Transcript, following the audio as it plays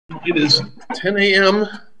It is 10 a.m.,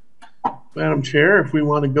 Madam Chair, if we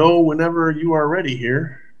want to go whenever you are ready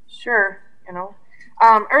here. Sure, all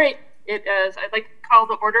right, I'd like to call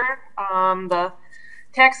the order the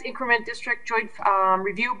Tax Increment District Joint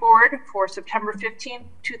Review Board for September 15th,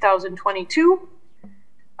 2022.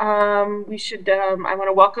 I want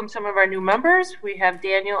to welcome some of our new members. We have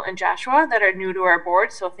Daniel and Joshua that are new to our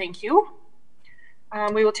board, so thank you.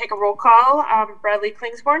 We will take a roll call. Bradley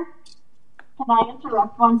Klingsborn. Can I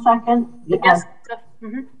interrupt 1 second? Yes.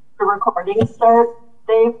 The recording start,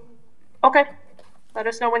 Dave. Okay. Let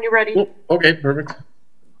us know when you're ready. Okay, perfect.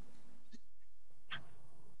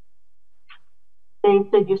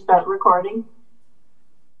 Dave, did you start recording?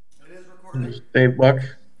 It is recording. Dave Buck.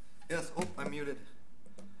 Yes. Oh, I'm muted.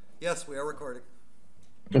 Yes, we are recording.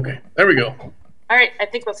 Okay, there we go. All right, I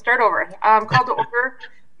think we'll start over. Call to order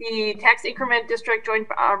the Tax Increment District Joint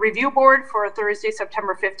Review Board for Thursday,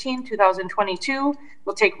 September 15, 2022.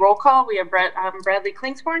 We'll take roll call. We have Bradley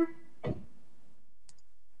Klingsborn.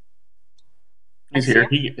 He's here.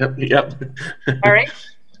 Yep. All right.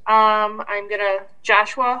 I'm gonna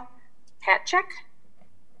Joshua Patchek.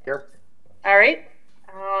 Here. All right.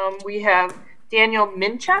 We have Daniel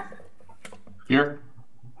Minchuk. Here.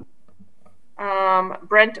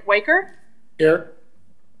 Brent Weicker. Here.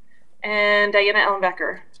 And Diana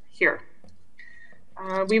Ellenbecker here.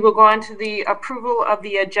 We will go on to the approval of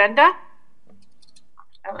the agenda.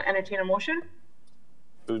 I'll entertain a motion.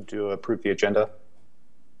 Move to approve the agenda.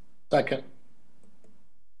 Second.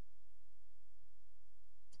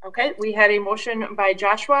 Okay, we had a motion by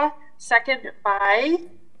Joshua, second by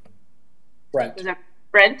Brent. Was that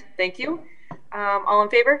Brent? Thank you. All in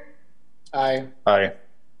favor? Aye. Aye.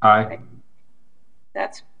 Aye. Okay.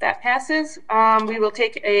 That passes. We will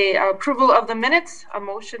take a approval of the minutes, a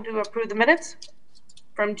motion to approve the minutes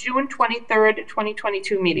from June 23rd,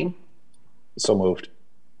 2022 meeting. So moved.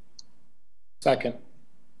 Second.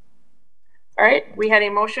 All right, we had a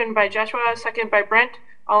motion by Joshua, second by Brent.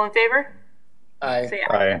 All in favor? Aye. Say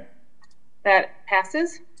aye. Aye. That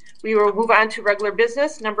passes. We will move on to regular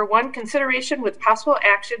business. Number 1, consideration with possible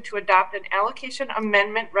action to adopt an allocation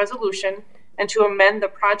amendment resolution and to amend the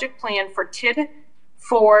project plan for TID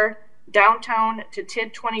 4 downtown to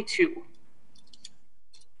TID 22.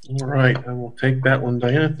 All right, I will take that one,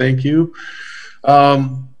 Diana. Thank you.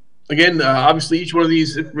 Again, obviously, each one of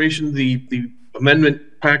these information, the amendment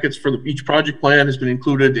packets for each project plan has been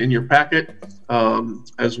included in your packet,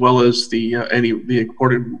 as well as the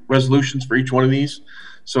important resolutions for each one of these.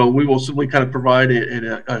 So we will simply kind of provide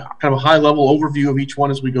a kind of a high-level overview of each one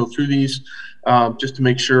as we go through these, just to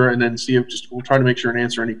make sure, and then see if we'll try to make sure and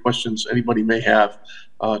answer any questions anybody may have.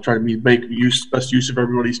 Try to make best use of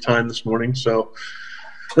everybody's time this morning. So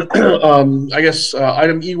I guess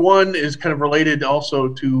item E1 is kind of related also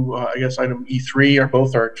to I guess item E3 are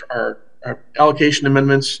both our allocation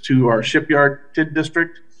amendments to our shipyard TID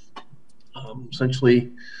district.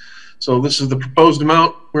 Essentially, so this is the proposed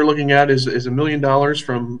amount we're looking at is $1 million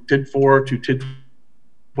from TID 4 to TID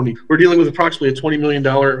 20. We're dealing with approximately a $20 million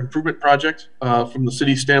improvement project from the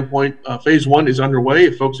city standpoint. Phase 1 is underway.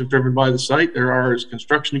 If folks have driven by the site, there is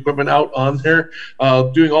construction equipment out on there,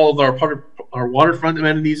 doing all of our waterfront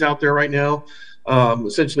amenities out there right now.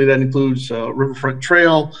 Essentially, that includes riverfront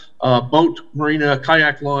trail, boat, marina,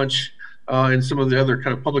 kayak launch, and some of the other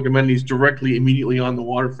kind of public amenities directly immediately on the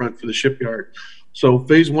waterfront for the shipyard. So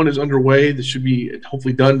phase 1 is underway. This should be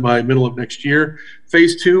hopefully done by middle of next year.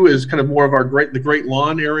 Phase 2 is kind of more of the great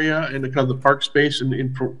lawn area and the kind of the park space and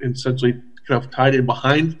essentially kind of tied in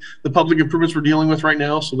behind the public improvements we're dealing with right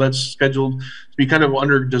now. So that's scheduled to be kind of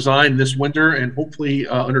under design this winter and hopefully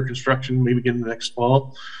under construction maybe again next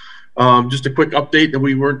fall. Just a quick update that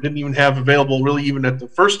we didn't even have available really even at the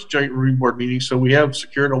first joint review board meeting. So we have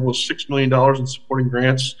secured almost $6 million in supporting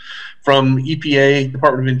grants from EPA,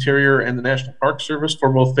 Department of Interior, and the National Park Service for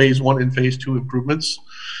both phase 1 and phase 2 improvements.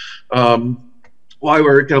 Why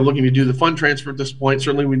we're kind of looking to do the fund transfer at this point,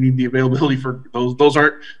 certainly we need the availability for those. Those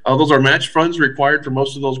are match funds required for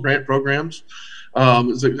most of those grant programs.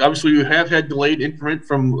 Obviously, we have had delayed increment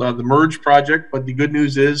from the merge project, but the good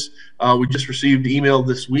news is we just received email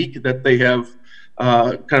this week that they have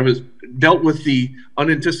kind of dealt with the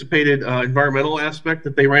unanticipated environmental aspect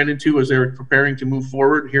that they ran into as they were preparing to move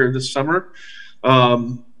forward here this summer.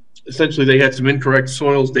 Essentially, they had some incorrect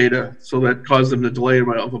soils data, so that caused them to delay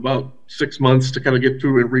of about 6 months to kind of get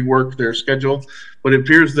through and rework their schedule. But it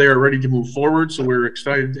appears they are ready to move forward, so we're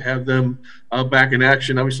excited to have them back in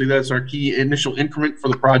action. Obviously, that's our key initial increment for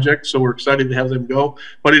the project, so we're excited to have them go.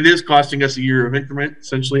 But it is costing us a year of increment,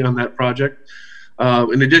 essentially, on that project.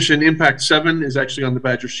 In addition, Impact 7 is actually on the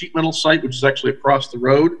Badger Sheet Metal site, which is actually across the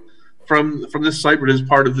road from this site, but as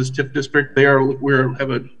part of this TIF district. We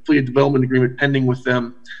have a fleet development agreement pending with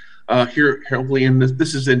them here. Hopefully,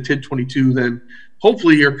 this is in TID 22. Then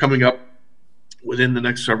hopefully here coming up within the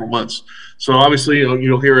next several months. So obviously,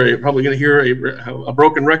 you'll hear probably going to hear a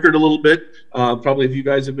broken record a little bit. Probably if you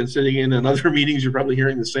guys have been sitting in other meetings, you're probably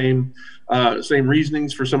hearing the same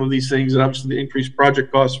reasonings for some of these things. And obviously, the increased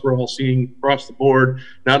project costs we're all seeing across the board,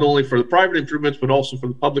 not only for the private improvements, but also for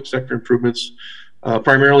the public sector improvements,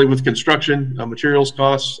 primarily with construction, materials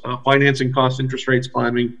costs, financing costs, interest rates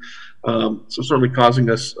climbing. So certainly causing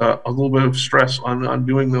us a little bit of stress on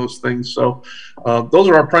doing those things. So those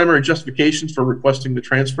are our primary justifications for requesting the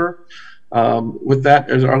transfer. With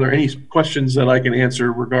that, are there any questions that I can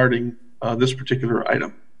answer regarding this particular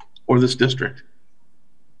item or this district?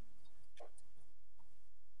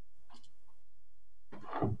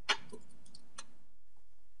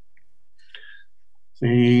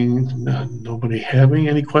 Seeing nobody having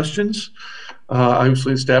any questions,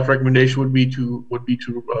 obviously the staff recommendation would be to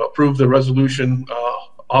approve the resolution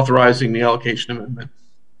authorizing the allocation amendment.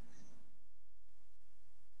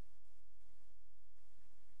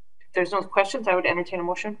 If there's no questions, I would entertain a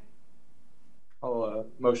motion. I'll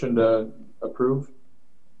motion to approve.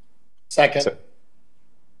 Second.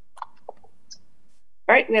 All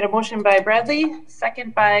right, we had a motion by Bradley,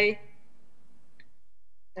 second by,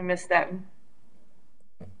 I missed that.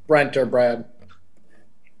 Brent or Brad.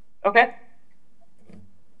 Okay.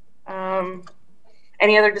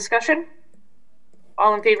 Any other discussion?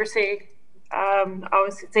 All in favor say,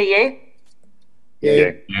 always say yay.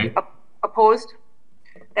 Yay. Opposed?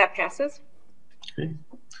 That passes. Okay.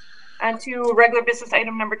 On to regular business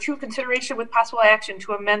item number 2, consideration with possible action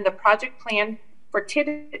to amend the project plan for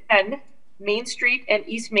TID 10, Main Street and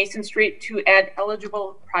East Mason Street to add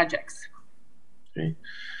eligible projects. Okay.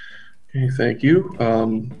 Okay, thank you.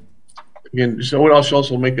 Again, so I should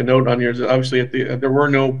also make a note on here is that obviously there were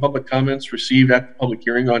no public comments received at the public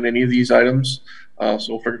hearing on any of these items.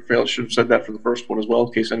 So I should have said that for the first one as well,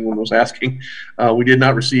 in case anyone was asking. We did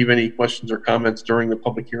not receive any questions or comments during the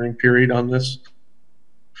public hearing period on this.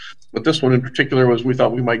 But this one in particular was, we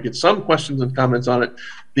thought we might get some questions and comments on it.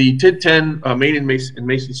 The TID 10 Main and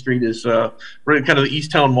Mason Street is really kind of the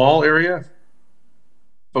East Town Mall area.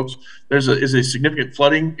 Folks, is a significant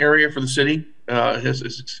flooding area for the city. It has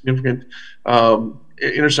significant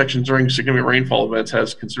intersections during significant rainfall events,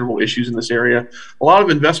 has considerable issues in this area. A lot of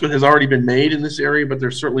investment has already been made in this area, but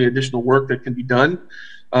there's certainly additional work that can be done.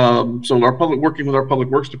 So working with our Public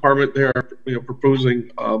Works Department, they are proposing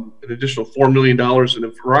an additional $4 million in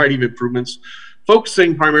a variety of improvements,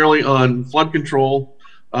 focusing primarily on flood control,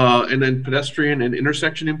 and then pedestrian and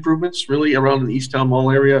intersection improvements, really around the East Town Mall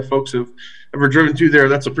area. Folks have ever driven through there,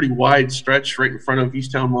 that's a pretty wide stretch right in front of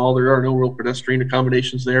East Town Mall. There are no real pedestrian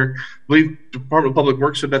accommodations there. I believe the Department of Public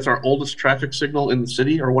Works said that's our oldest traffic signal in the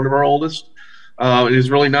city, or one of our oldest. It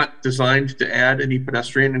is really not designed to add any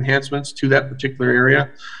pedestrian enhancements to that particular area.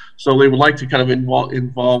 So they would like to kind of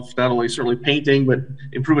involve not only certainly painting, but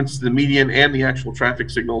improvements to the median and the actual traffic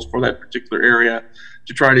signals for that particular area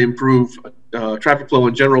to try to improve traffic flow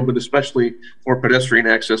in general, but especially for pedestrian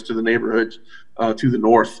access to the neighborhood to the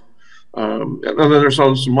north. And then there's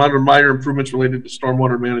also some minor improvements related to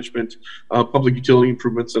stormwater management, public utility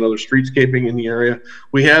improvements, and other streetscaping in the area.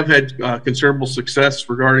 We have had considerable success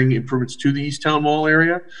regarding improvements to the East Town Mall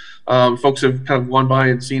area. Folks have kind of gone by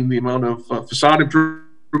and seen the amount of facade improvement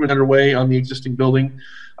underway on the existing building,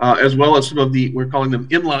 as well as some of the, we're calling them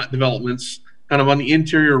in-lot developments, kind of on the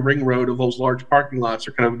interior ring road of those large parking lots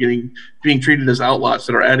are kind of being treated as outlots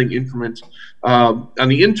that are adding increment. And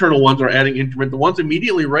the internal ones are adding increment. The ones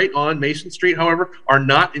immediately right on Mason Street, however, are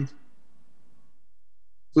not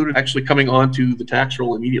included actually coming onto the tax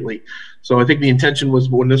roll immediately. So I think the intention was,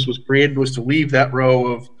 when this was created, was to leave that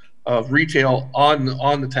row of retail on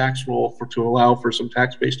the tax roll to allow for some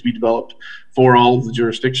tax base to be developed for all of the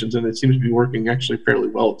jurisdictions, and it seems to be working actually fairly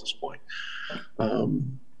well at this point.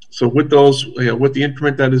 So with those, with the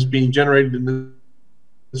increment that is being generated in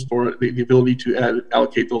this, for the ability to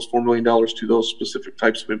allocate those $4 million to those specific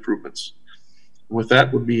types of improvements. And with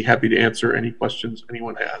that, would be happy to answer any questions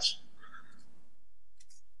anyone has.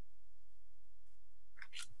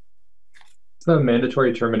 Is the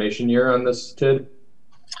mandatory termination year on this TID?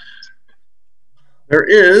 There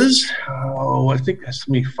is, I think that's,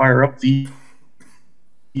 let me fire up it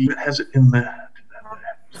has it in the.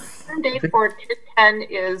 Return date for TID 10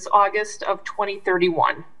 is August of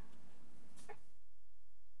 2031.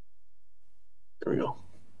 There we go.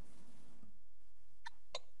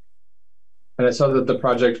 And I saw that the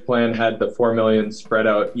project plan had the $4 million spread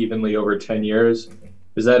out evenly over 10 years.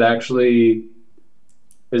 Is that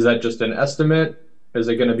just an estimate, Is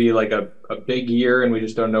it going to be like a big year and we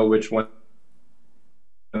just don't know which one?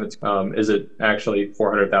 Is it actually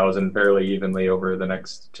 400,000 fairly evenly over the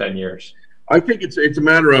next 10 years? I think it's a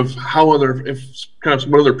matter of how if kind of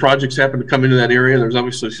some other projects happen to come into that area. There's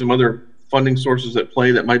obviously some other funding sources at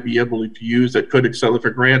play that might be able to use that could accelerate. If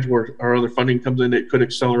a grant or other funding comes in, it could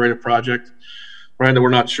accelerate a project, right, that we're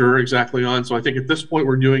not sure exactly on. So I think at this point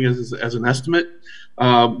we're doing as an estimate.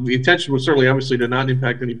 The intention was certainly obviously to not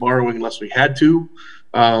impact any borrowing unless we had to.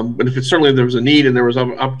 But if it's certainly there was a need and there was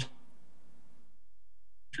opportunities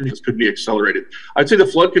could be accelerated. I'd say the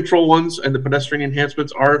flood control ones and the pedestrian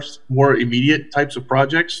enhancements are more immediate types of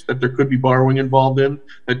projects that there could be borrowing involved in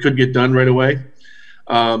that could get done right away.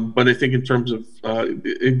 But I think in terms of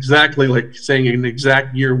exactly like saying an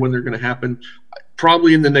exact year when they're going to happen,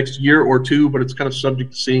 probably in the next year or two, but it's kind of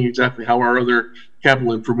subject to seeing exactly how our other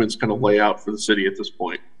capital improvements kind of lay out for the city at this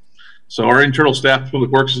point. So our internal staff,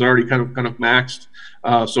 Public Works, is already kind of maxed.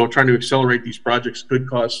 So trying to accelerate these projects could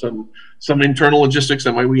cause some internal logistics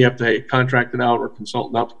that we have to contract it out or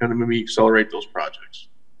consultant out to kind of maybe accelerate those projects.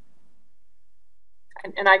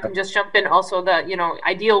 And I can just jump in also that,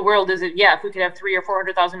 ideal world is that, yeah, if we could have $300,000 or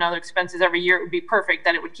 $400,000 expenses every year, it would be perfect.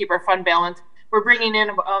 That it would keep our fund balance. We're bringing in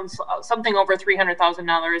something over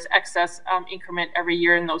 $300,000 excess increment every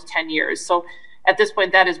year in those 10 years. So at this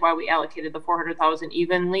point, that is why we allocated the $400,000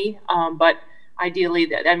 evenly. But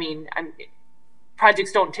ideally,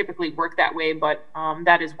 projects don't typically work that way, but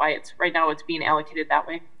that is why right now it's being allocated that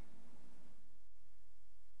way.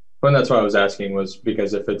 Well, that's why I was asking, was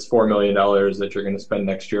because if it's $4 million that you're going to spend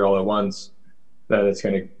next year all at once, then it's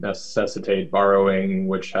going to necessitate borrowing,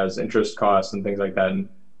 which has interest costs and things like that, and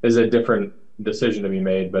is a different decision to be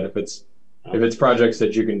made. But if it's projects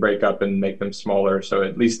that you can break up and make them smaller, so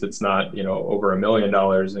at least it's not over $1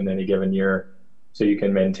 million in any given year, so you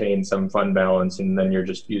can maintain some fund balance, and then you're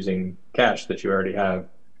just using cash that you already have.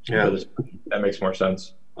 Yeah, that makes more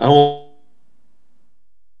sense.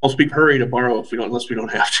 I'll speak hurry to borrow unless we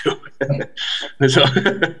don't have to. So,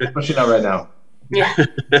 especially not right now. Yeah,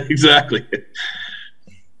 exactly.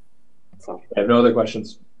 So, I have no other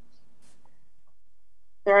questions.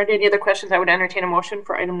 If there aren't any other questions, I would entertain a motion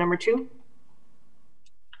for item number 2.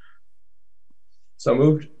 So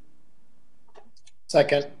moved.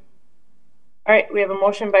 Second. All right, we have a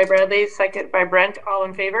motion by Bradley, second by Brent. All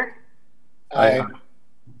in favor? Aye.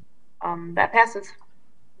 That passes.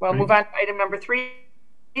 We'll move on to item number 3,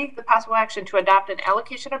 the possible action to adopt an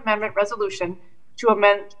allocation amendment resolution to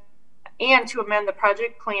amend the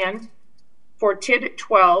project plan for TID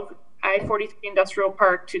 12 I-43 Industrial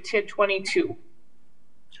Park to TID 22.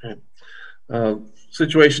 Okay.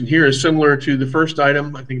 Situation here is similar to the first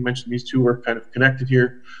item. I think you mentioned these two are kind of connected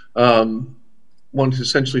here. One to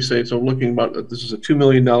essentially say, so looking about, this is a $2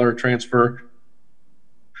 million transfer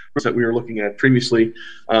that we were looking at previously.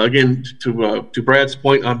 Again, to Brad's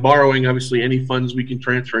point on borrowing, obviously any funds we can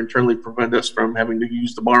transfer internally prevent us from having to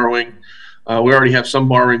use the borrowing. We already have some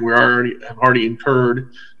borrowing we have already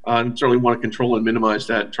incurred, and certainly want to control and minimize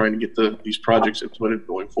that, trying to get these projects implemented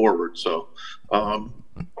going forward. So,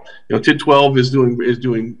 TID 12 is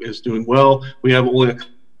doing well. We have only a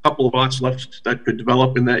couple of lots left that could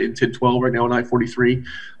develop in TID 12 right now in I-43.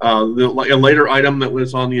 A later item that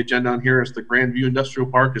was on the agenda on here is the Grandview Industrial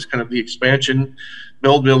Park, is kind of the expansion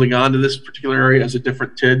building onto this particular area as a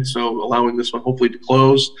different TID, so allowing this one hopefully to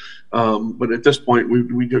close. But at this point,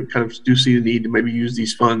 we kind of do see the need to maybe use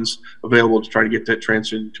these funds available to try to get that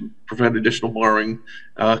transition to prevent additional borrowing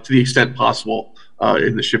to the extent possible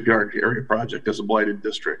in the shipyard area project as a blighted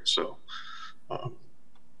district. So.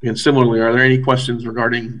 And similarly, are there any questions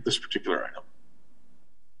regarding this particular item?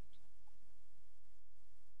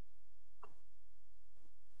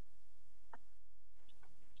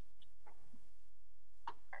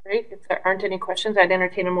 All right, if there aren't any questions, I'd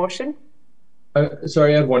entertain a motion.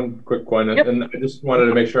 Sorry, I had one quick one, Yep. and I just wanted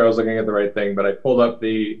to make sure I was looking at the right thing, but I pulled up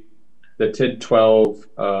the TID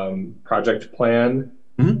 12 project plan,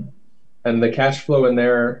 and the cash flow in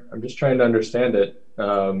there, I'm just trying to understand it.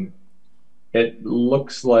 It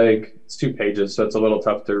looks like it's 2 pages, so it's a little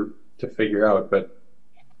tough to figure out, but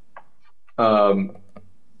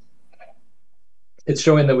it's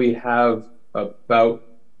showing that we have about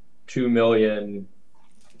 $2 million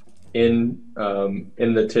in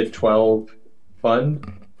the TID 12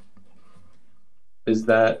 fund. Is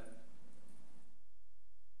that,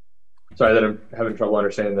 sorry that I'm having trouble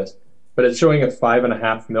understanding this, but it's showing a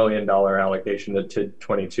 $5.5 million allocation to TID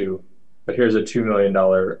 22. But here's a $2 million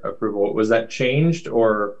approval. Was that changed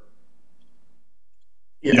or?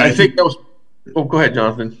 Yeah, I think that was. Oh, go ahead,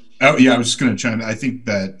 Jonathan. Oh yeah, I was just going to chime in. I think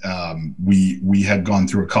that we had gone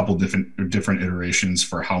through a couple different iterations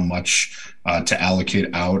for how much to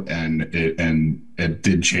allocate out, and it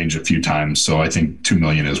did change a few times. So I think 2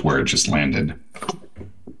 million is where it just landed.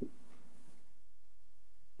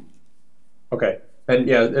 Okay, and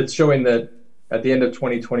yeah, it's showing that at the end of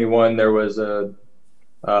 2021 there was a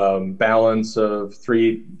balance of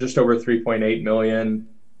just over 3.8 million.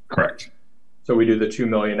 Correct. So we do the 2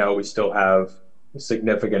 million now. We still have a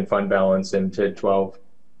significant fund balance in TID 12.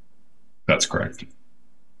 That's correct. Do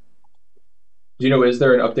you know, is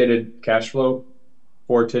there an updated cash flow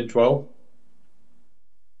for TID 12?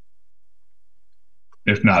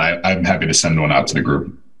 If not, I'm happy to send one out to the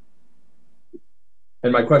group.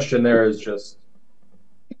 And my question there is just,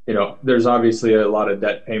 you know, there's obviously a lot of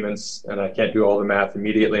debt payments, and I can't do all the math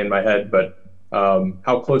immediately in my head, but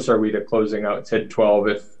how close are we to closing out TID 12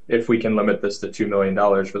 if we can limit this to $2 million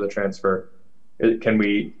for the transfer? Can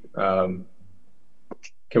we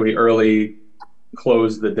early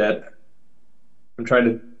close the debt? I'm trying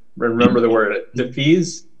to remember the word.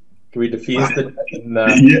 Defease? Can we defease the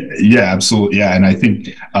debt? Yeah, absolutely. Yeah, and I think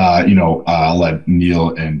you know, I'll let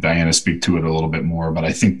Neil and Diana speak to it a little bit more, but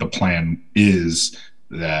I think the plan is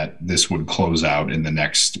that this would close out in the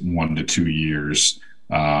next 1 to 2 years.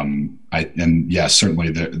 Certainly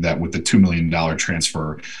that with the $2 million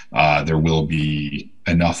transfer, there will be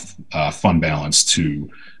enough fund balance to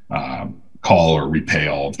call or repay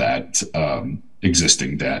all of that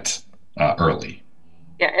existing debt early.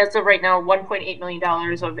 Yeah, as of right now, $1.8 million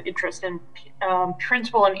of interest and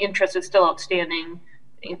principal and interest is still outstanding,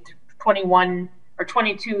 21 or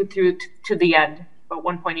 22 through to the end, but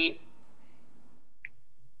 1.8.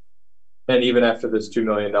 And even after this $2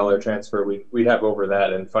 million transfer, we have over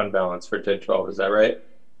that in fund balance for TID 12. Is that right?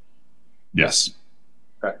 Yes.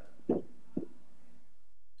 Okay.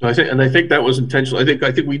 I think that was intentional.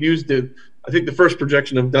 I think we used the first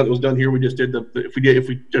projection that was done here. We just did if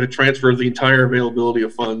we did a transfer of the entire availability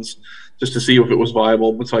of funds just to see if it was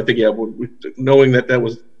viable. But so I think knowing that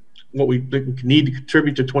was what we need to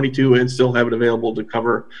contribute to 22 and still have it available to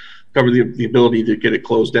cover the ability to get it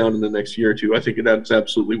closed down in the next year or two. I think that's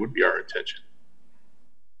absolutely would be our intention.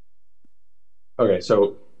 Okay,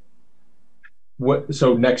 so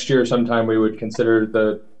next year sometime we would consider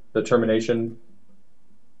the termination.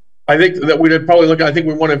 I think that we'd probably look. I think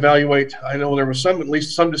we want to evaluate. I know there was at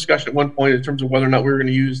least some discussion at one point in terms of whether or not we were going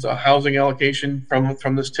to use the housing allocation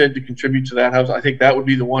from this TID to contribute to that house. I think that would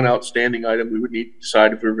be the one outstanding item we would need to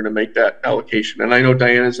decide if we were going to make that allocation. And I know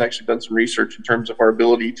Diana's actually done some research in terms of our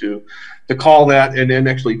ability to call that and then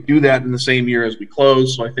actually do that in the same year as we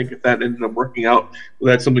close. So I think if that ended up working out,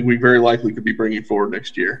 well, that's something we very likely could be bringing forward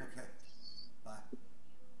next year.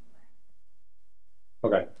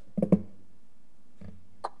 Okay.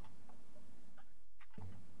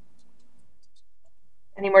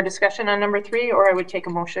 Any more discussion on number 3, or I would take a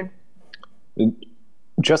motion?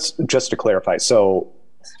 Just to clarify, so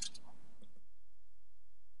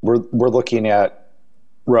we're looking at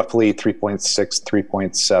roughly 3.6,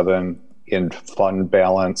 3.7 in fund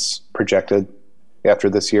balance projected after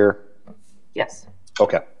this year? Yes.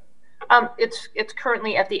 Okay. It's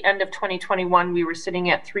currently at the end of 2021, we were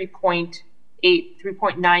sitting at 3.8,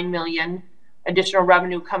 3.9 million additional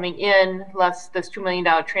revenue coming in, less this $2 million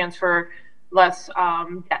transfer, less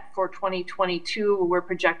debt for 2022. We're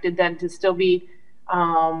projected then to still be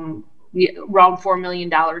around $4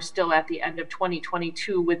 million still at the end of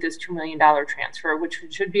 2022 with this $2 million transfer, which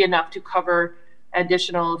should be enough to cover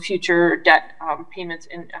additional future debt payments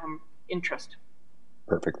and interest.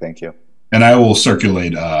 Perfect, thank you. And I will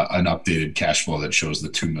circulate an updated cash flow that shows the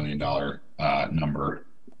 $2 million number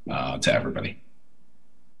to everybody.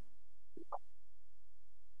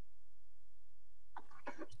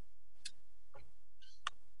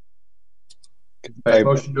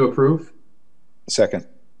 Motion to approve. Second.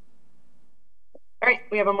 All right,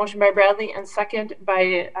 we have a motion by Bradley and second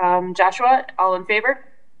by Joshua. All in favor?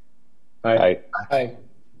 Aye. Aye.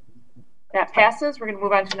 That passes. We're going to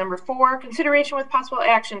move on to number 4. Consideration with possible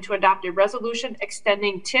action to adopt a resolution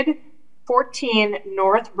extending TID 14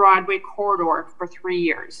 North Broadway corridor for 3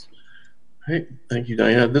 years. Hey, thank you,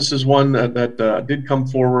 Diana. This is one that did come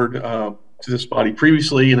forward to this body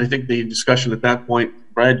previously, and I think the discussion at that point,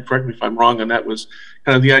 Brad, correct me if I'm wrong, and that was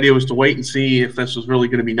kind of the idea was to wait and see if this was really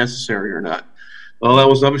going to be necessary or not. Well, that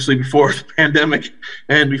was obviously before the pandemic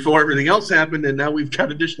and before everything else happened, and now we've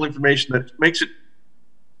got additional information that makes it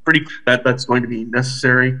pretty that's going to be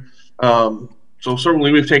necessary. So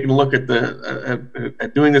certainly we've taken a look at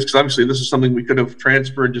doing this, because obviously this is something we could have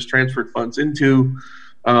transferred funds into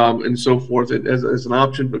and so forth as an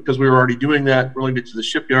option. Because we were already doing that related to the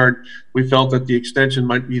shipyard, we felt that the extension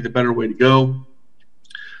might be the better way to go.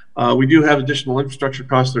 We do have additional infrastructure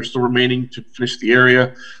costs that are still remaining to finish the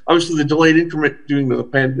area. Obviously, the delayed increment due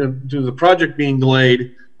to the project being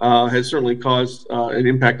delayed has certainly caused an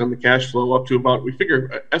impact on the cash flow up to about, we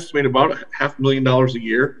estimate about $500,000 a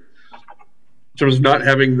year. In terms of not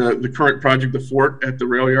having the current project, the fort at the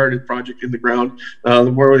rail yard and project in the ground,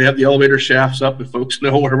 where we have the elevator shafts up, if folks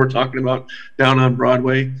know where we're talking about, down on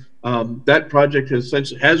Broadway. That project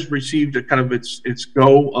has received a kind of its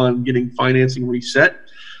go on getting financing reset.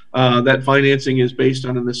 That financing is based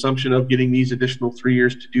on an assumption of getting these additional 3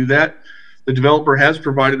 years to do that. The developer has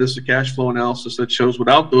provided us a cash flow analysis that shows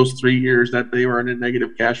without those 3 years that they were in a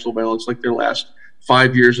negative cash flow balance like their last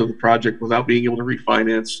 5 years of the project without being able to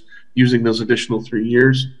refinance using those additional 3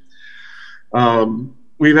 years.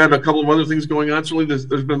 We've had a couple of other things going on. Certainly there's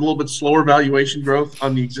been a little bit slower valuation growth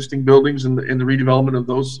on the existing buildings and the redevelopment of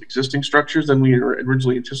those existing structures than we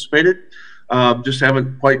originally anticipated. Just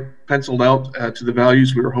haven't quite penciled out to the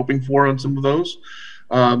values we were hoping for on some of those.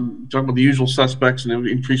 Talking about the usual suspects and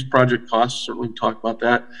increased project costs, certainly talk about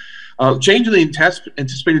that. Change in the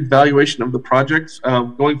anticipated valuation of the projects,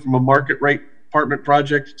 going from a market rate apartment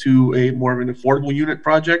project to a more of an affordable unit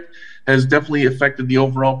project has definitely affected the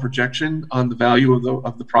overall projection on the value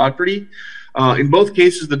of the property. In both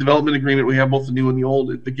cases, the development agreement, we have both the new and the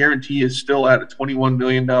old, the guarantee is still at a $21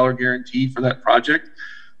 million guarantee for that project.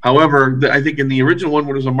 However, I think in the original one,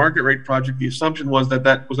 when it was a market rate project, the assumption was that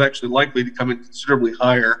that was actually likely to come in considerably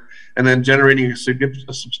higher and then generating a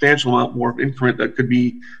substantial amount more of increment that could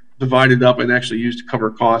be divided up and actually used to cover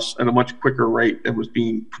costs at a much quicker rate than was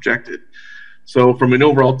being projected. So from an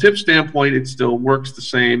overall TIF standpoint, it still works the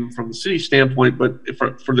same from the city standpoint, but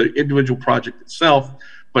for the individual project itself,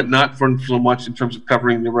 but not for so much in terms of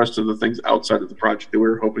covering the rest of the things outside of the project that we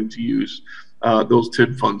were hoping to use those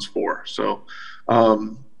TID funds for. So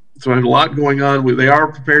I have a lot going on. They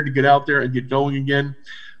are prepared to get out there and get going again.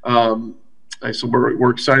 So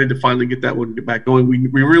we're excited to finally get that one back going. We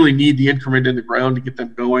really need the increment in the ground to get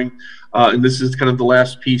them going. And this is kind of the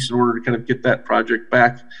last piece in order to kind of get that project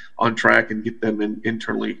back on track and get them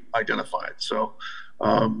internally identified. So,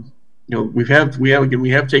 we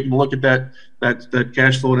have taken a look at that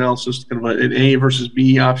cash flow analysis, kind of an A versus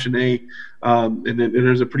B, option A, and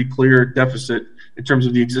there's a pretty clear deficit in terms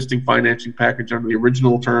of the existing financing package under the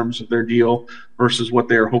original terms of their deal versus what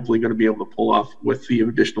they're hopefully going to be able to pull off with the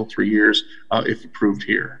additional 3 years if approved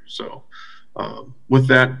here. So with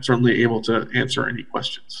that, certainly able to answer any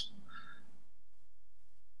questions.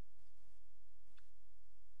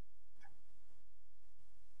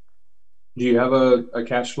 Do you have a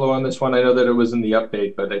cash flow on this one? I know that it was in the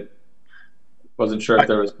update, but I wasn't sure if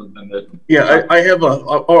there was something that. Yeah, I have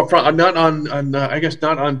not on I guess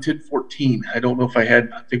not on TID 14. I don't know if I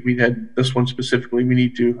think we had this one specifically. We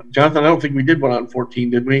need to, Jonathan. I don't think we did one on 14,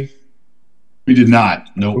 did we? We did not.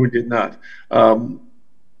 No, we did not.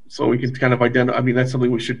 So we can kind of identify. I mean, that's something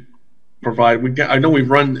we should provide. I know we've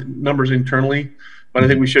run numbers internally, but I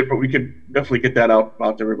think we could definitely get that out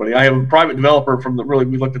to everybody. I have a private developer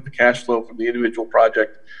we looked at the cash flow from the individual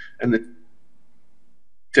project and the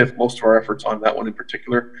TIF, most of our efforts on that one in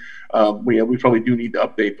particular. We probably do need to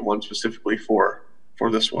update the one specifically for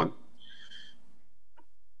this one.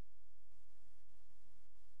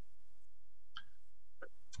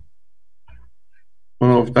 I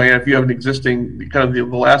don't know if Diane, if you have an existing, kind of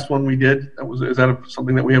the last one we did, is that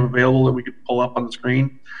something that we have available that we could pull up on the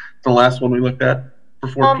screen? The last one we looked at for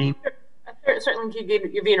 14? Certainly could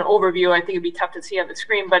give you an overview. I think it'd be tough to see on the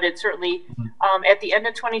screen, but it certainly, at the end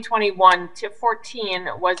of 2021, TIF 14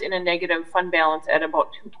 was in a negative fund balance at about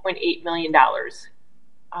 $2.8 million.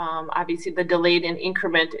 Obviously, the delayed in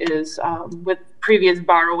increment is with previous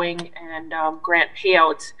borrowing and grant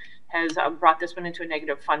payouts has brought this one into a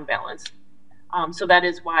negative fund balance. So that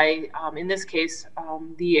is why, in this case,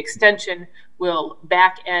 the extension will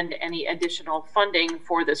back end any additional funding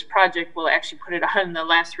for this project. We'll actually put it on the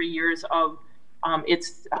last 3 years of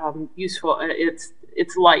its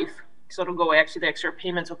life. So it'll go, actually the extra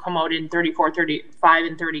payments will come out in 34, 35,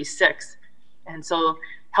 and 36. And so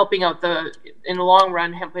helping out in the long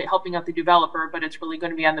run, helping out the developer, but it's really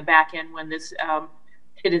going to be on the back end when this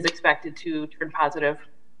it is expected to turn positive.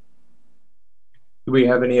 Do we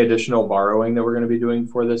have any additional borrowing that we're going to be doing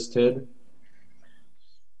for this TID?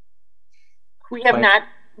 We have not.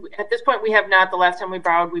 At this point, we have not. The last time we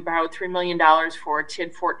borrowed $3 million for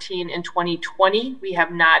TID 14 in 2020. We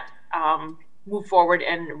have not moved forward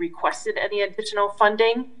and requested any additional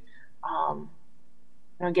funding.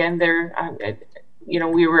 Again,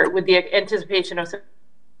 we were with the anticipation of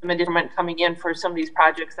increment coming in for some of these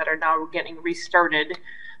projects that are now getting restarted.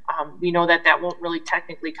 We know that that won't really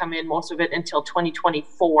technically come in, most of it, until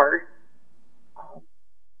 2024.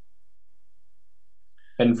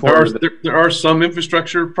 And there are some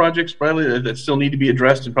infrastructure projects, Bradley, that still need to be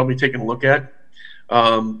addressed and probably taken a look at.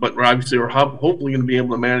 But we're hopefully going to be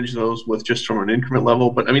able to manage those with just from an increment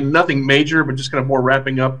level. But I mean, nothing major, but just kind of more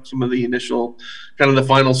wrapping up some of the initial, kind of the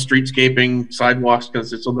final streetscaping, sidewalks,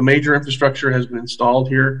 because so the major infrastructure has been installed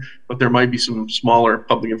here, but there might be some smaller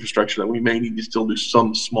public infrastructure that we may need to still do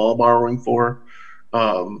some small borrowing for.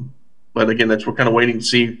 But again, we're kind of waiting to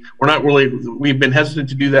see. We've been hesitant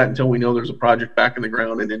to do that until we know there's a project back in the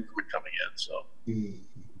ground and increment coming in. So,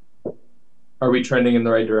 are we trending in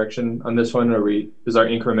the right direction on this one? Is our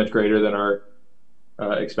increment greater than our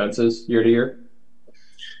expenses year to year?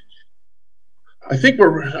 I think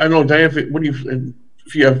I don't know, Diane,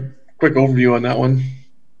 if you have a quick overview on that one.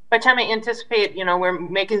 By the time I anticipate, we're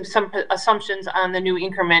making some assumptions on the new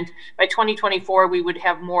increment. By 2024, we would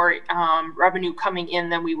have more revenue coming in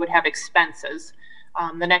than we would have expenses.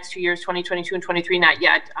 The next 2 years, 2022 and 23, not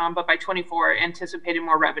yet, but by 24, anticipated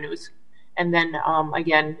more revenues. And then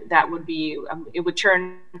again, that would be, it would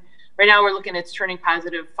turn, right now we're looking at turning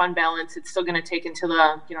positive fund balance. It's still going to take until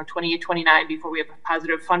the 28, 29 before we have a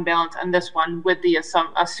positive fund balance on this one with the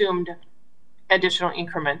assumed additional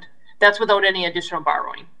increment. That's without any additional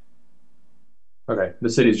borrowing. Okay, the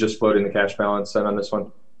city's just floating the cash balance then on this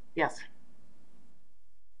one? Yes.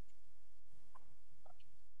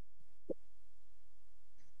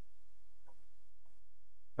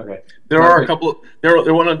 Okay. There are a couple.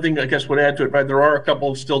 One other thing I guess would add to it, right? There are a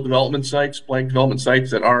couple of still development sites, blank development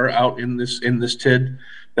sites that are out in this TID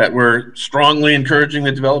that we're strongly encouraging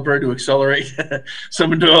the developer to accelerate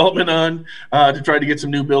some development on to try to get some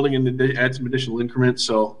new building and to add some additional increments.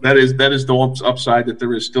 So that is the upside, that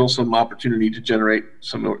there is still some opportunity to generate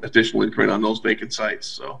some additional increment on those vacant sites.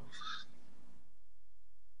 So.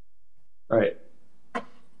 All right.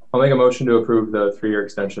 I'll make a motion to approve the 3-year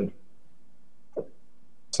extension.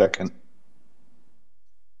 Second.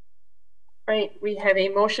 Right. We have a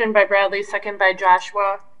motion by Bradley, second by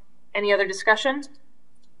Joshua. Any other discussion?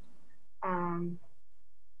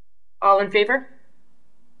 All in favor?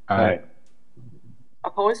 Aye.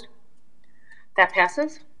 Opposed? That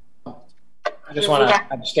passes. I just want to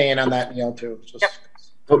abstain on that, Neil, too. Just, yep.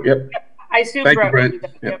 Oh, yep. I assume Thank you, Brett. Brent.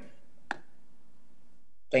 Yep.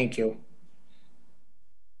 thank you.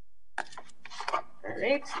 All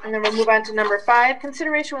right, and then we'll move on to number 5,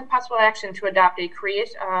 consideration with possible action to adopt a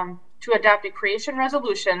creation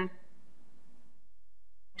resolution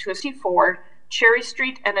to C4 Cherry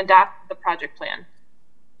Street and adopt the project plan.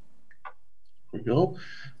 There we go.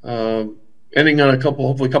 Ending on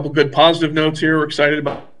hopefully a couple good positive notes here. We're excited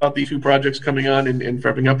about these 2 projects coming on and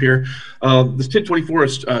wrapping up here. This TID 24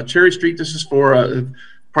 is Cherry Street. This is for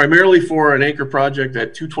primarily for an anchor project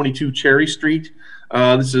at 222 Cherry Street.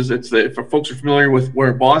 If folks are familiar with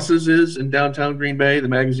where Bosses is in downtown Green Bay, the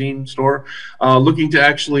magazine store, looking to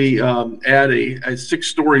actually add a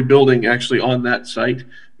 6-story building actually on that site.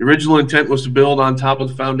 The original intent was to build on top of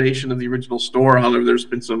the foundation of the original store. However, there's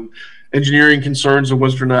been some engineering concerns of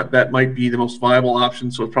whether or not that might be the most viable option.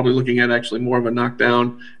 So it's probably looking at actually more of a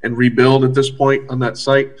knockdown and rebuild at this point on that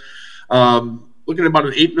site. Looking at about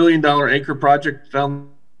an $8 million anchor project down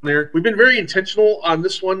there. We've been very intentional on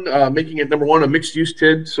this one, making it, number one, a mixed-use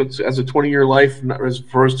TID, so it's as a 20-year life, as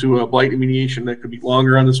opposed to a blight remediation that could be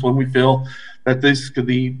longer on this one. We feel that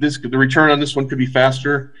the return on this one could be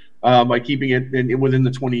faster by keeping it within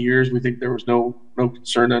the 20 years. We think there was no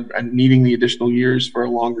concern on needing the additional years for a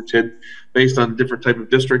longer TID based on a different type of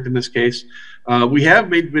district in this case. We have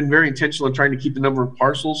been very intentional in trying to keep the number of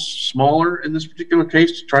parcels smaller in this particular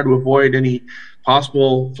case to try to avoid any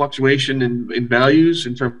possible fluctuation in values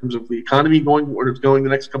in terms of the economy going where it's going the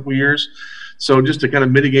next couple of years. So just to kind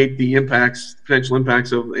of mitigate the potential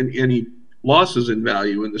impacts of any losses in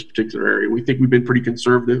value in this particular area, we think we've been pretty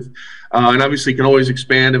conservative, and obviously can always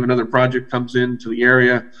expand if another project comes into the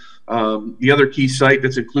area. The other key site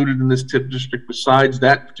that's included in this TID district besides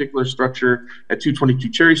that particular structure at 222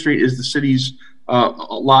 Cherry Street is the city's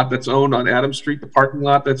lot that's owned on Adams Street, the parking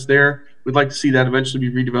lot that's there. We'd like to see that eventually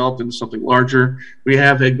be redeveloped into something larger. We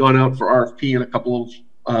have had gone out for RFP and a couple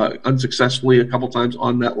of unsuccessfully a couple times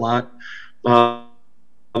on that lot. The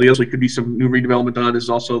other could be some new redevelopment on is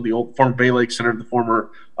also the old former Bay Lake Center, the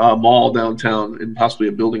former mall downtown, and possibly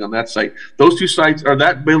a building on that site. Those 2 sites, or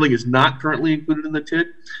that building, is not currently included in the TID,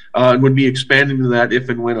 and would be expanding to that if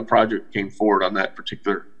and when a project came forward on that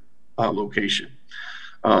particular location.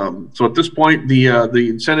 So at this point, the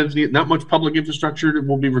incentives, not much public infrastructure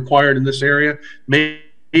will be required in this area.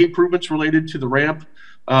 Improvements related to the ramp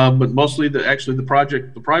but mostly the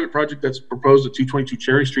private project that's proposed at 222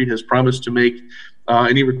 Cherry Street has promised to make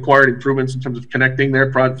any required improvements in terms of connecting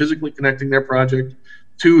physically connecting their project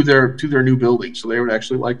to their new building. So they would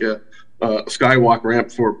actually like a skywalk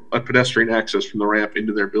ramp for a pedestrian access from the ramp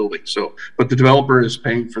into their building. So, but the developer is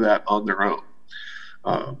paying for that on their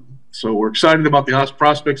own. So we're excited about the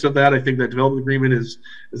prospects of that. I think that development agreement is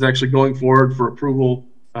actually going forward for approval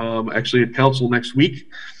actually at council next week.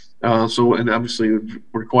 And obviously it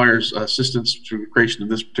requires assistance through the creation of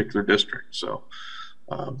this particular district. So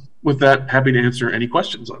with that, happy to answer any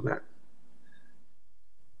questions on that.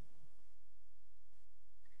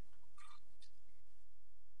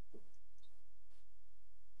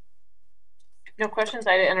 No questions.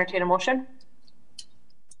 I entertain a motion.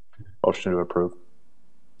 Motion to approve.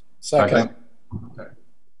 Second. All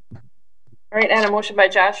right, and a motion by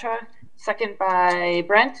Joshua, second by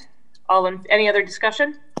Brent. Any other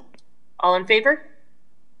discussion? All in favor?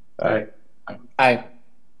 Aye. Aye.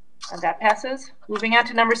 And that passes. Moving on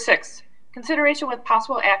to number 6. Consideration with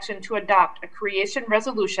possible action to adopt a creation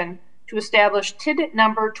resolution to establish TID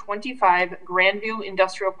number 25 Grandview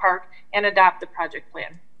Industrial Park and adopt the project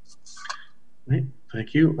plan. Great.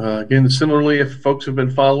 Thank you. Again, similarly, if folks have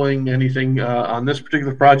been following anything on this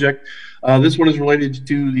particular project, this one is related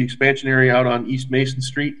to the expansion area out on East Mason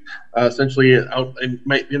Street, essentially out in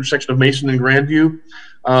the intersection of Mason and Grandview.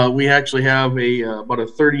 We actually have about a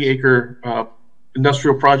 30-acre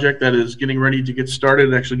industrial project that is getting ready to get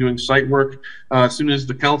started, actually doing site work. As soon as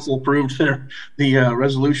the council approved the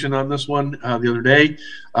resolution on this one the other day,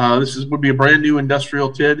 would be a brand new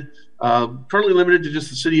industrial TID. Currently limited to just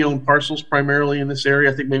the city-owned parcels primarily in this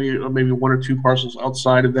area. I think maybe 1 or 2 parcels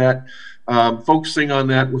outside of that. Focusing on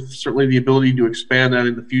that with certainly the ability to expand that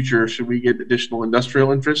in the future should we get additional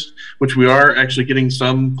industrial interest, which we are actually getting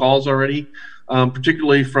some calls already,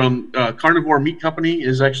 particularly from Carnivore Meat Company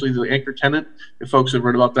is actually the anchor tenant. If folks have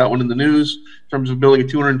read about that one in the news, in terms of building a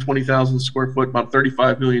 220,000 square foot, about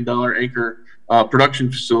 $35 million anchor production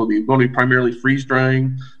facility, going to be primarily freeze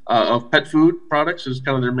drying of pet food products is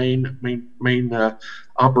kind of their main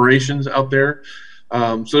operations out there.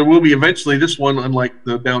 So there will be eventually, this one, unlike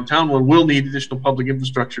the downtown one, will need additional public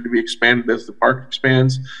infrastructure to be expanded as the park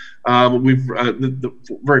expands. We're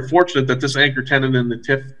very fortunate that this anchor tenant and the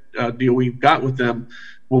TIF deal we've got with them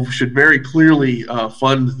should very clearly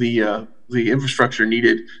fund the infrastructure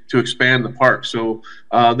needed to expand the park. So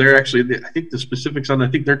they're actually, I think the specifics on, I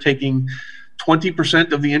think they're taking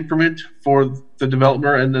 20% of the increment for the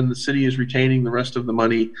developer, and then the city is retaining the rest of the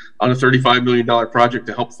money on a $35 million project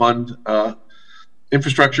to help fund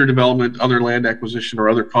infrastructure development, other land acquisition, or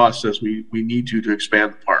other costs as we need to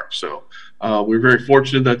expand the park. So we're very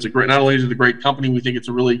fortunate that not only is it a great company, we think it's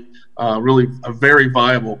a really a very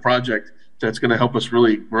viable project that's going to help us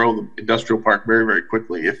really grow the industrial park very, very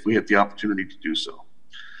quickly if we have the opportunity to do so.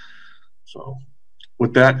 So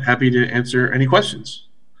with that, happy to answer any questions.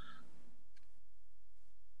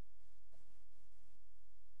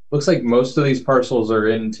 Looks like most of these parcels are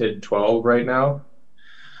in TID 12 right now.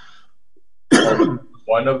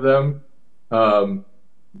 One of them. Is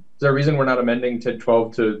there a reason we're not amending TID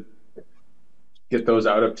 12 to get those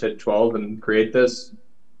out of TID 12 and create this?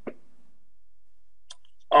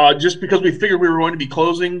 Just because we figured we were going to be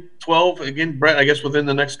closing 12 again, Brett, I guess within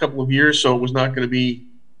the next couple of years, so it was not going to be.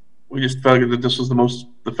 We just figured that this was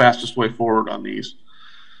the fastest way forward on these.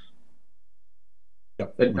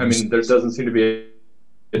 I mean, there doesn't seem to be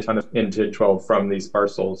a ton of in TID 12 from these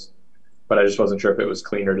parcels, but I just wasn't sure if it was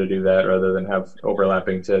cleaner to do that rather than have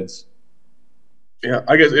overlapping TIDs. Yeah,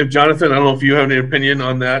 I guess if Jonathan, I don't know if you have any opinion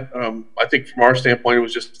on that. I think from our standpoint, it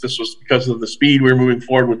was just this was because of the speed we were moving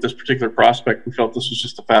forward with this particular prospect. We felt this was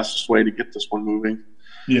just the fastest way to get this one moving.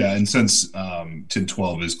 Yeah, and since TID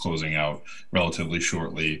 12 is closing out relatively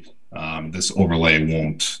shortly, this overlay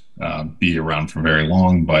won't be around for very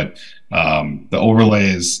long. But the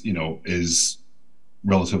overlay is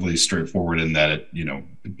relatively straightforward in that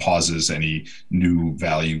it pauses any new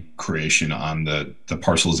value creation on the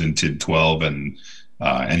parcels in TID 12, and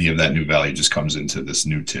any of that new value just comes into this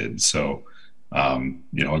new TID. So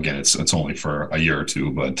again, it's only for a year or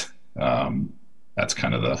two, but that's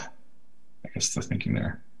kind of the thinking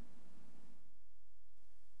there.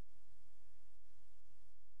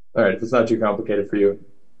 All right, if it's not too complicated for you.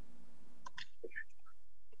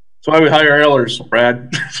 So I would hire Ehlers,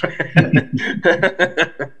 Brad.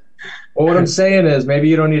 Well, what I'm saying is maybe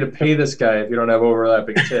you don't need to pay this guy if you don't have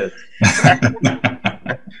overlapping TIDs.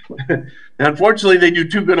 Unfortunately, they do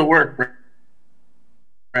too good of work, Brad.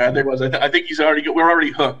 I think we're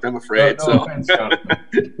already hooked, I'm afraid. No offense,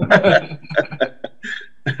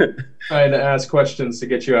 Trying to ask questions to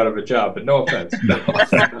get you out of a job, but no offense.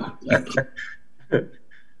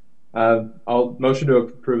 I'll motion to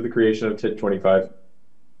approve the creation of TID 25.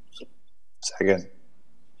 Second.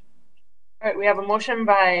 All right, we have a motion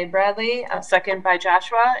by Bradley, a second by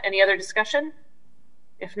Joshua. Any other discussion?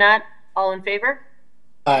 If not, all in favor?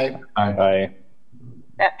 Aye. Aye.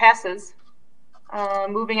 That passes.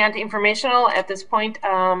 Moving on to informational. At this point,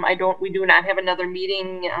 we do not have another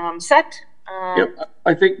meeting set. Yep.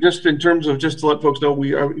 I think just in terms of, just to let folks know,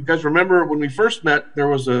 you guys remember when we first met, there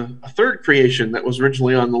was a third creation that was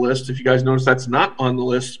originally on the list. If you guys notice, that's not on the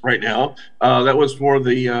list right now. That was for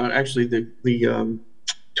the actually the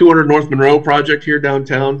 200 North Monroe project here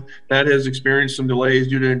downtown. That has experienced some delays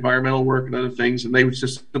due to environmental work and other things, and they was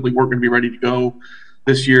just simply weren't going to be ready to go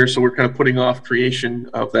this year. So we're kind of putting off creation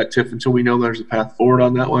of that TIF until we know there's a path forward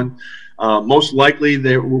on that one. Most likely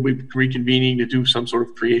there will be reconvening to do some sort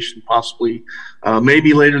of creation, possibly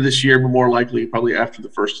maybe later this year, but more likely probably after the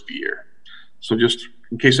first of the year. So just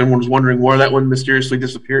in case anyone was wondering where that one mysteriously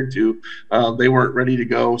disappeared to, they weren't ready to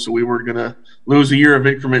go. So we were going to lose a year of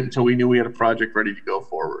increment until we knew we had a project ready to go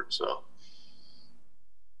forward. So.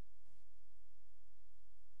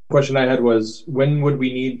 Question I had was, when would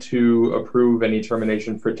we need to approve any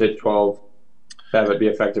termination for TID 12 to have it be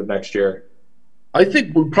effective next year? I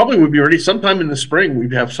think we probably would be ready sometime in the spring.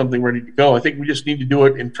 We'd have something ready to go. I think we just need to do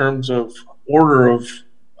it in terms of order of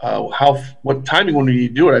what timing when we need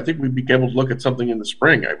to do it. I think we'd be able to look at something in the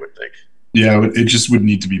spring, I would think. Yeah, it just would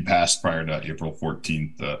need to be passed prior to April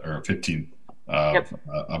 14th or 15th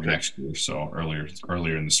of next year. So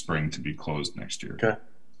earlier in the spring to be closed next year. Okay.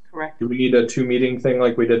 Correct. Do we need a 2-meeting thing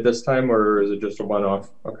like we did this time, or is it just a one-off?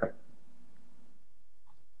 Okay.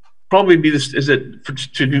 Probably be this. Is it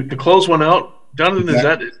to close one out? Jonathan,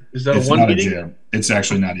 is that a one meeting? It's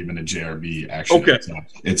actually not even a JRB action. Okay.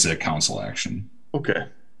 It's a council action. Okay.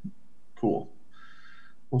 Cool.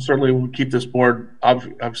 Well, certainly we'll keep this board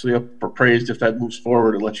obviously up for praise if that moves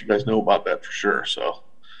forward and let you guys know about that for sure. So.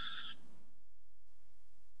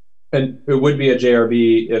 And it would be a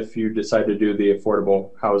JRB if you decide to do the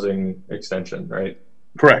affordable housing extension, right?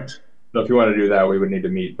 Correct. So if you want to do that, we would need to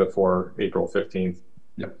meet before April 15th.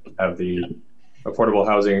 Yep. Have the affordable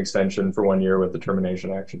housing extension for 1 year with the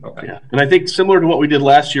termination action. Okay. Yeah. And I think similar to what we did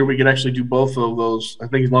last year, we could actually do both of those. I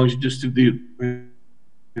think as long as you just do the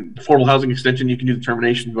affordable housing extension, you can do the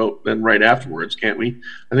termination vote then right afterwards, can't we?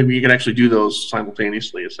 I think we can actually do those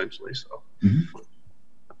simultaneously, essentially. So. Mm-hmm.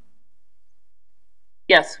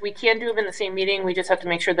 Yes, we can do them in the same meeting. We just have to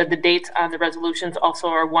make sure that the dates on the resolutions also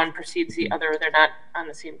are one precedes the other. They're not on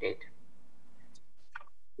the same date.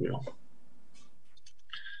 Yeah.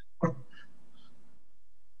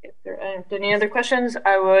 If there aren't any other questions,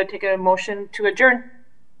 I would take a motion to adjourn.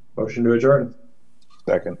 Motion to adjourn.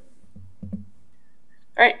 Second.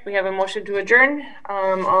 All right, we have a motion to adjourn.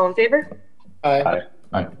 All in favor? Aye.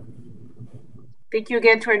 Aye. Thank you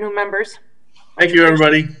again to our new members. Thank you,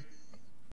 everybody.